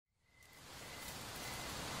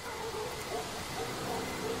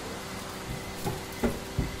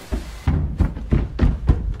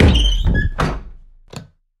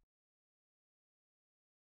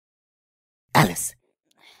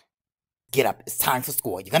Get up. It's time for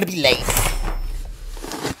school. You're gonna be late.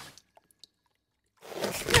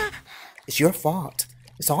 It's your fault.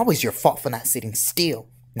 It's always your fault for not sitting still.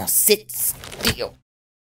 Now sit still.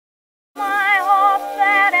 My heart's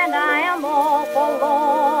sad and I am all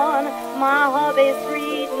forlorn. My hubby's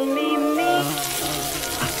treating me mean.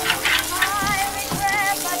 I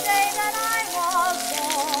regret the day that I was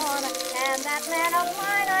born, and that man of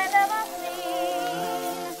mine I've ever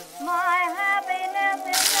seen. My happiness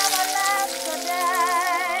is never last a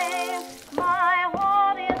day. My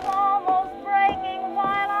heart is almost breaking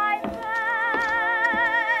while I say.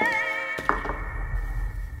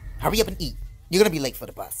 Hurry up and eat. You're gonna be late for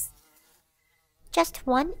the bus. Just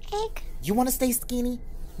one egg? You wanna stay skinny?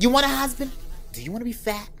 You want a husband? Do you wanna be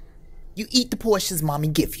fat? You eat the portions mommy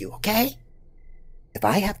give you, okay? If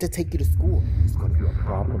I have to take you to school, it's gonna be a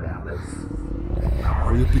problem, Alice. Now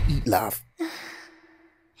hurry up and eat, love.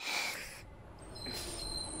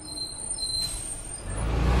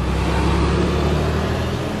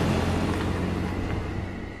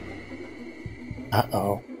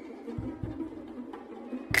 Uh-oh.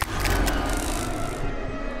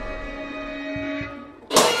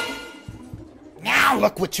 Now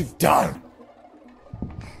look what you've done!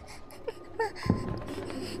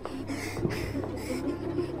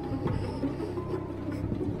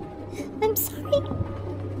 I'm sorry.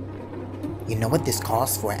 You know what this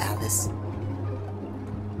calls for, Alice?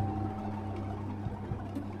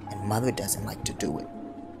 And Mother doesn't like to do it.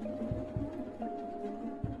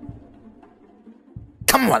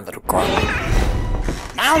 Come on, little girl.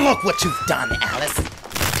 Now look what you've done, Alice.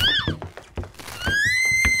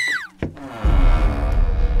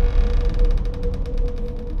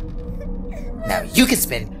 Now you can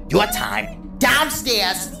spend your time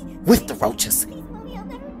downstairs with the roaches. Please, Mommy, I'll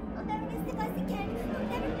never miss the bus again. I'll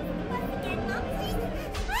never miss the bus again, Mom,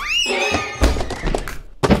 please.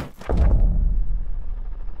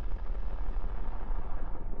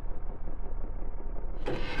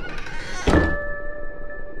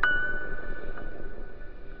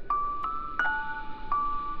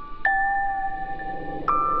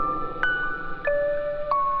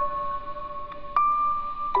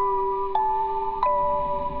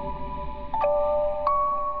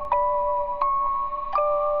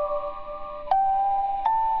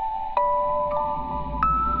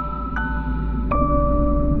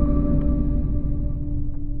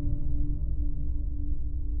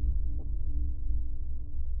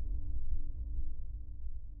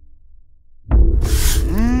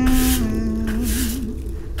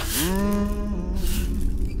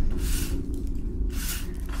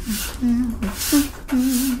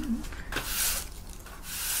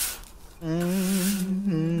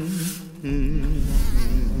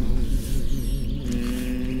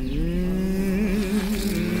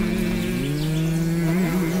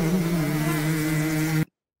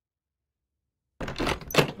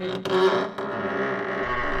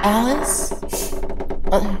 Alice?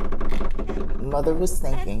 Mother was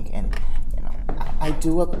thinking, and I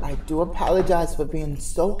do apologize for being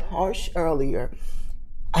so harsh earlier.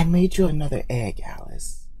 I made you another egg,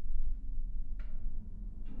 Alice.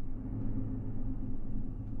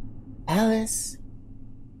 Alice?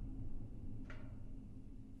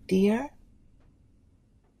 Dear?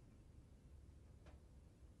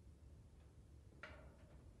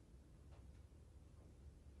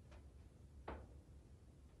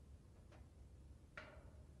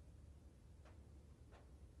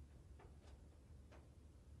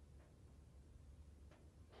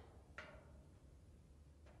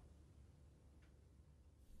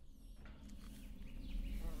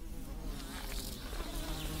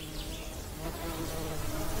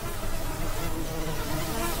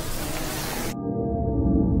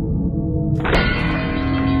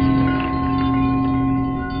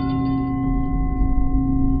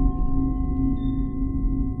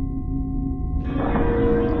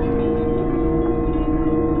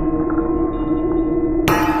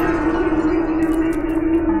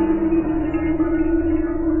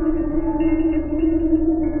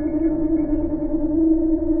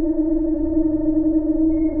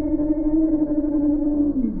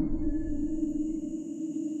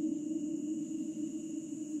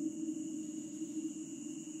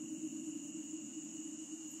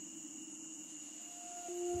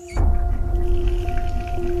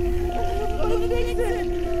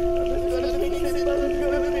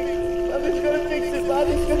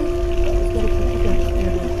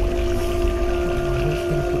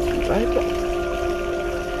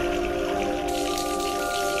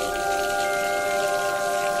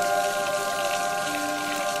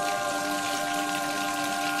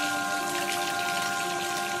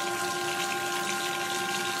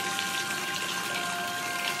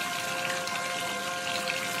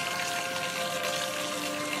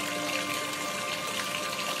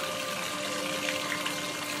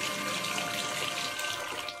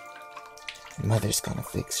 Mother's gonna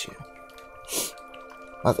fix you.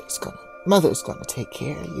 Mother's gonna take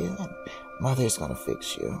care of you, and Mother's gonna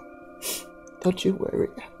fix you. Don't you worry,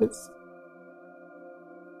 Alice.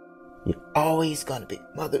 You're always gonna be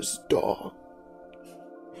Mother's doll.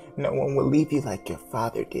 No one will leave you like your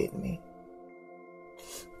father did me.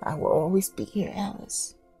 I will always be here,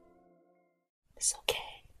 Alice. It's okay.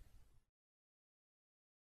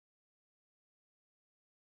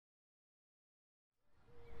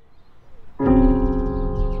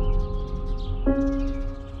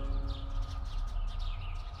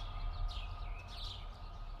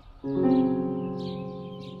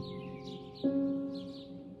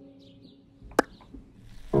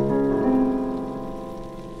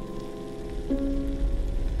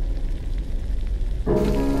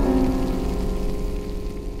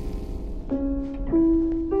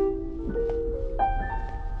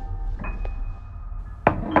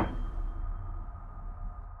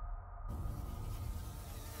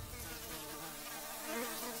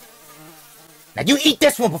 Now you eat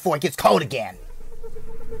this one before it gets cold again.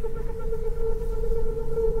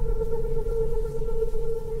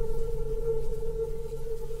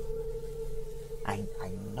 I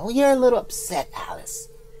know you're a little upset, Alice,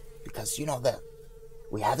 because you know that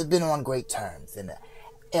we haven't been on great terms in the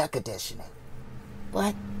air conditioning.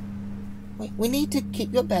 But we need to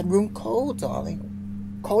keep your bedroom cold,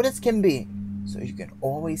 darling. Cold as can be, so you can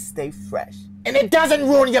always stay fresh. And it doesn't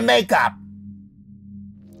ruin your makeup!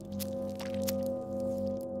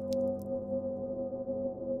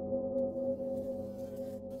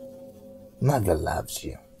 Mother loves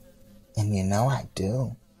you. And you know I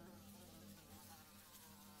do.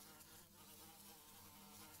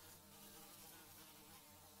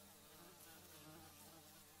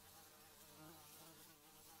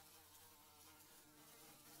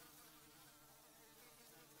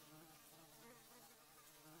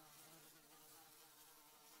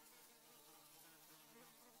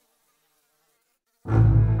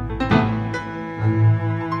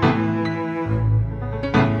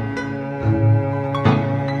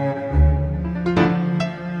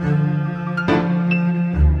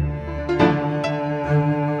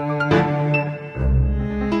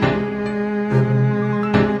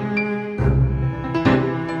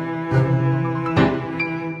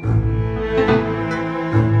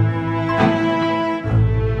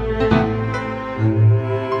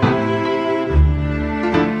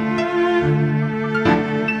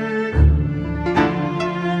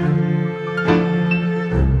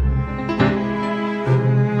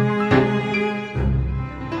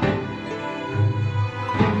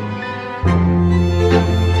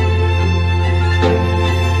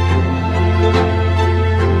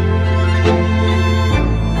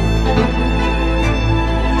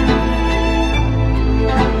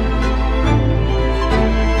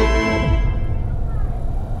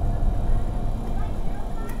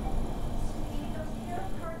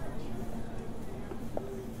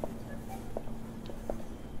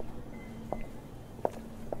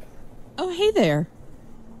 Oh, hey there.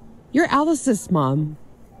 You're Alice's mom,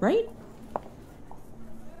 right?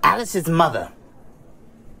 Alice's mother.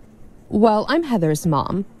 Well, I'm Heather's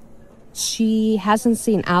mom. She hasn't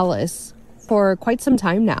seen Alice for quite some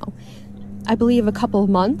time now. I believe a couple of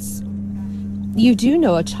months. You do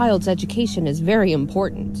know a child's education is very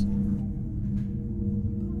important.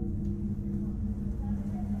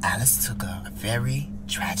 Alice took a very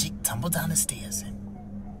tragic tumble down the stairs, and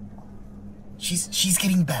she's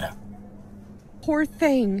getting better. Poor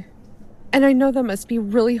thing. And I know that must be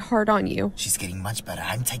really hard on you. She's getting much better.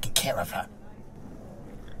 I'm taking care of her.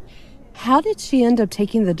 How did she end up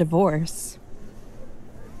taking the divorce?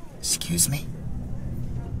 Excuse me?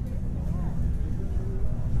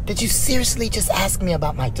 Did you seriously just ask me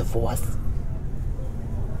about my divorce?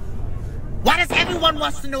 Why does everyone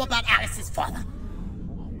want to know about Alice's father?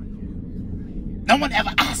 No one ever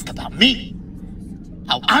asked about me.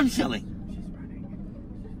 How I'm feeling.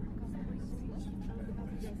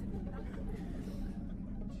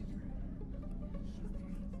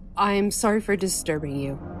 I'm sorry for disturbing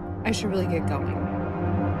you. I should really get going.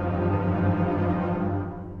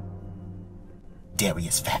 Dairy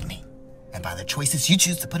is fattening, and by the choices you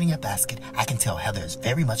choose to put in your basket, I can tell Heather is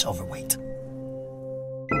very much overweight.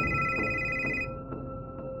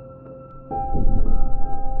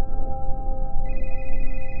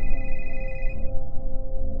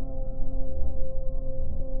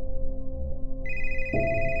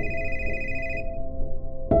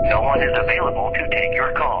 No one is available to take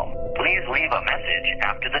your call. Please leave a message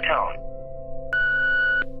after the tone.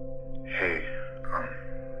 Hey,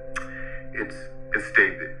 it's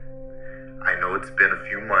David. I know it's been a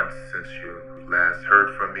few months since you last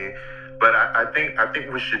heard from me, But I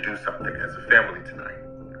think we should do something as a family tonight.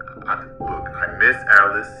 Look, I miss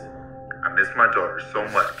Alice. I miss my daughter so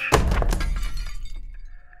much.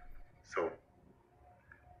 So,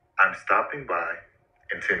 I'm stopping by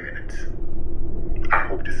in 10 minutes. I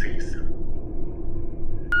hope to see you soon.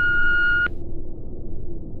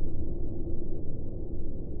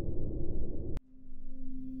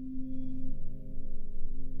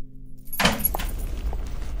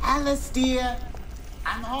 Alice, dear,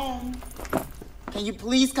 I'm home. Can you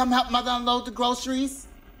please come help Mother unload the groceries?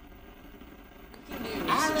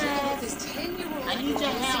 Alice, I need your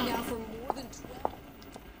help.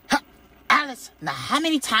 Alice, now how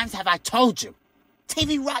many times have I told you?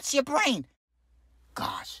 TV rots your brain.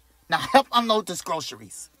 Gosh, now help unload these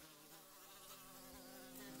groceries.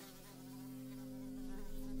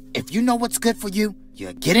 If you know what's good for you,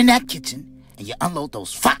 you get in that kitchen and you unload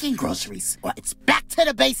those fucking groceries, or it's back to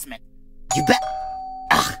the basement. You bet.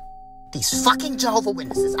 Ugh, these fucking Jehovah's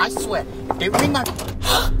Witnesses, I swear, if they ring my...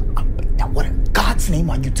 Now what in God's name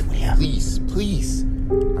are you doing here? Please.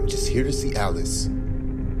 I'm just here to see Alice.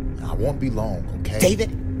 I won't be long, okay?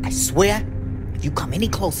 David, I swear, if you come any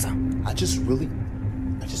closer... I just really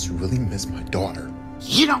miss my daughter.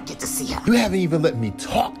 You don't get to see her. You haven't even let me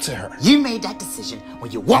talk to her. You made that decision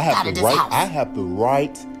when you walked out of this house. I have the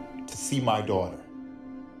right to see my daughter.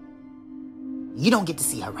 You don't get to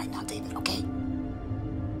see her right now, David, okay?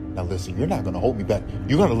 Now listen, you're not gonna hold me back.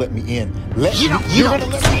 You're gonna let me in. You don't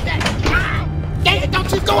let me in. David,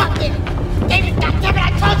 don't you go up there. David, goddammit,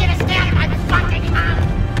 I told you to stay out of my fucking house.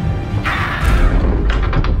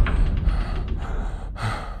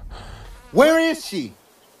 Where is she?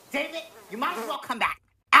 David, you might as well come back.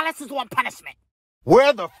 Alice is on punishment.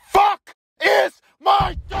 Where the fuck is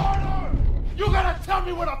my daughter? You gotta tell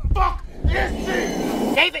me where the fuck is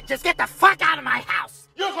she? David, just get the fuck out of my house.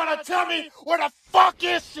 You're gonna tell me where the fuck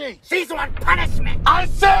is she? She's on punishment. I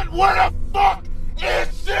said where the fuck is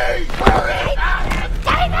she? Where is Alice?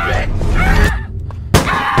 David!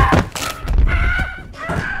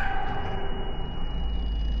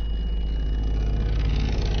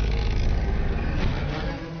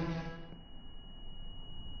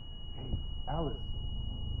 Alice.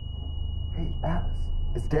 Hey, Alice.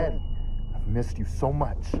 It's Daddy. I've missed you so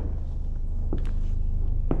much.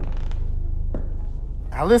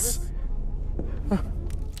 Alice?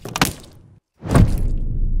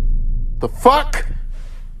 The fuck?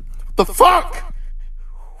 The fuck?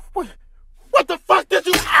 What the fuck did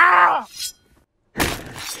you... Ah!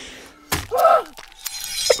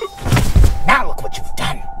 Now look what you've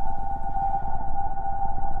done.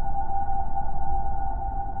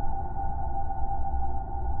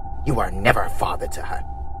 You were never a father to her.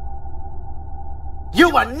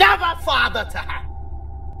 You were never a father to her.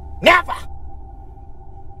 Never.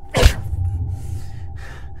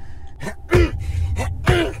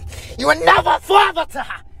 You were never a father to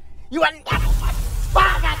her. You were never a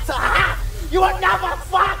father to her. You were never a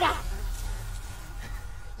father.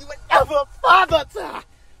 You were never a father to her.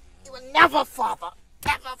 You were never a father.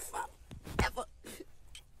 Never a father. Never.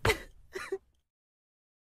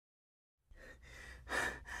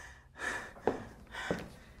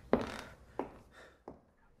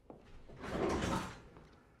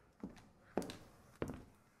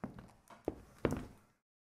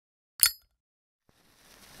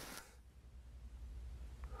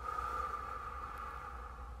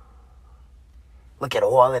 Look at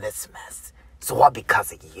all of this mess. It's all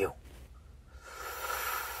because of you.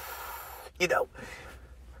 You know,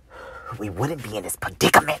 we wouldn't be in this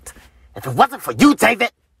predicament if it wasn't for you,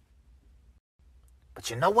 David.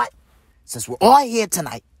 But you know what? Since we're all here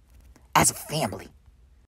tonight, as a family,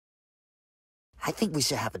 I think we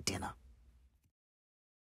should have a dinner.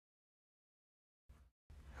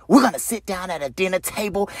 We're going to sit down at a dinner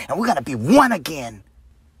table and we're going to be one again.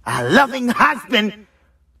 A loving husband.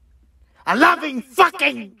 A loving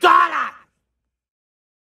fucking daughter!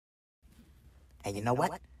 And you know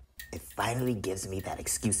what? It finally gives me that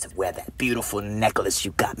excuse to wear that beautiful necklace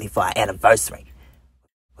you got me for our anniversary.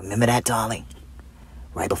 Remember that, darling?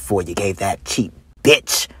 Right before you gave that cheap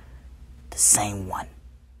bitch the same one.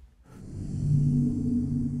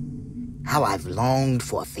 How I've longed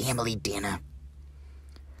for a family dinner.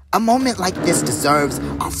 A moment like this deserves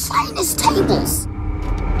our finest tables.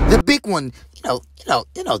 The big one, you know,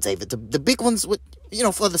 David, the big ones with,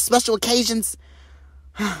 for the special occasions.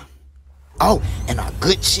 Oh, and our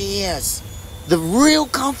good chairs. The real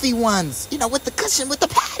comfy ones, with the cushion, with the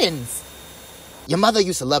patterns. Your mother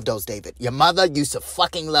used to love those, David. Your mother used to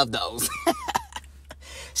fucking love those.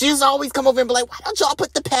 She used to always come over and be like, why don't y'all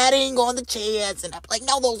put the padding on the chairs? And I'd be like,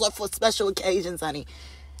 no, those are for special occasions, honey.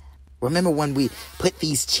 Remember when we put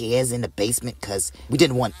these chairs in the basement because we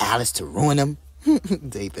didn't want Alice to ruin them?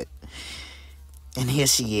 David. And here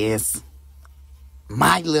she is.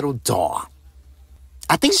 My little doll.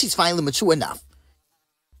 I think she's finally mature enough.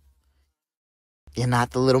 You're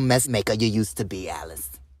not the little mess maker you used to be, Alice.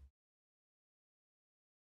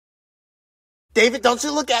 David, don't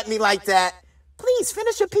you look at me like that. Please,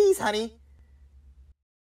 finish your peas, honey.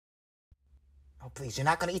 Oh, please, you're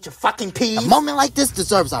not going to eat your fucking peas? A moment like this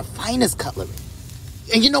deserves our finest cutlery.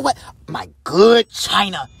 And you know what? My good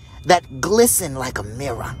china that glisten like a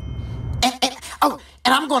mirror.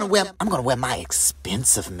 And I'm going to wear my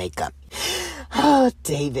expensive makeup. Oh,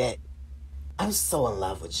 David, I'm so in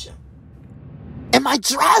love with you. And my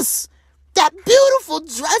dress, that beautiful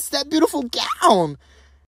dress, that beautiful gown.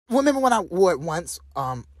 Remember when I wore it once?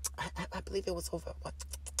 I believe it was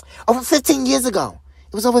over 15 years ago.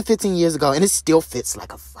 It was over 15 years ago, and it still fits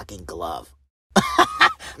like a fucking glove.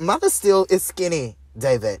 Mother still is skinny,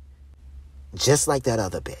 David. Just like that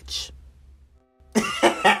other bitch.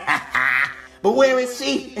 But where is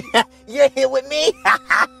she? You're here with me?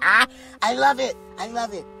 I love it. I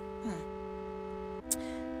love it.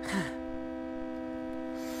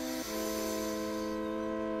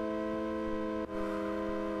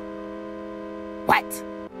 What?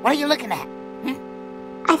 What are you looking at?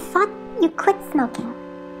 I thought you quit smoking.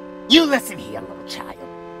 You listen here, little child.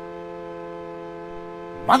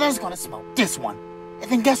 Mother's gonna smoke this one,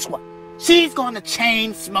 and then guess what? She's gonna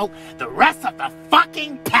chain smoke the rest of the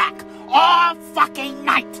fucking pack all fucking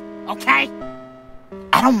night, okay?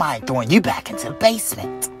 I don't mind throwing you back into the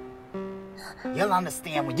basement. You'll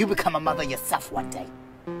understand when you become a mother yourself one day.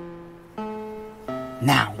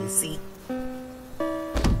 Now, you see,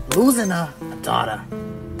 losing a daughter,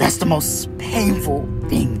 that's the most painful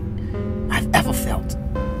thing I've ever felt.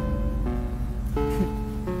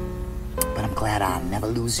 But I'm glad I'll never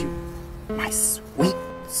lose you, my sweet,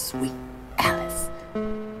 sweet Alice.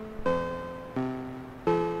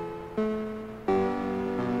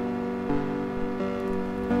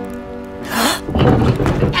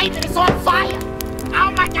 David, it's on fire!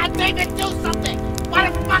 Oh my God, David, do something! Why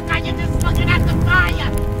the fuck are you just looking at the fire?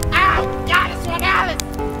 Oh God, it's on Alice!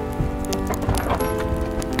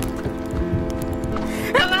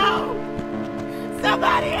 Hello?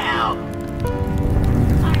 Somebody help!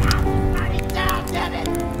 My house is burning down, damn it!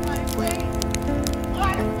 Please!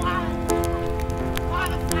 Call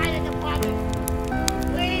the fire department!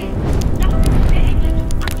 Please! Don't stand there, you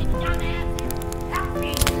fucking dumbasses! Help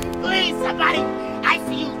me! Please, somebody! I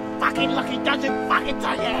see you fucking looking, don't you fucking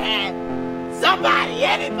turn your head! Somebody,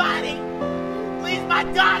 anybody! Please, my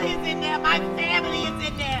daughter is in there, my family is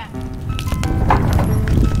in there!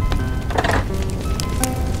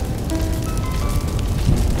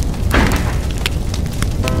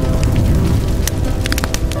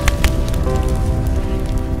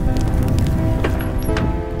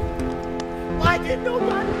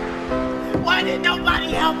 Why did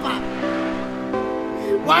nobody help her?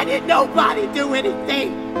 Why did nobody do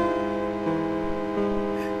anything?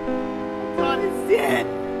 My daughter's dead.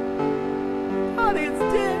 My daughter's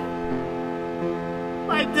dead.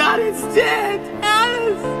 My daughter's dead.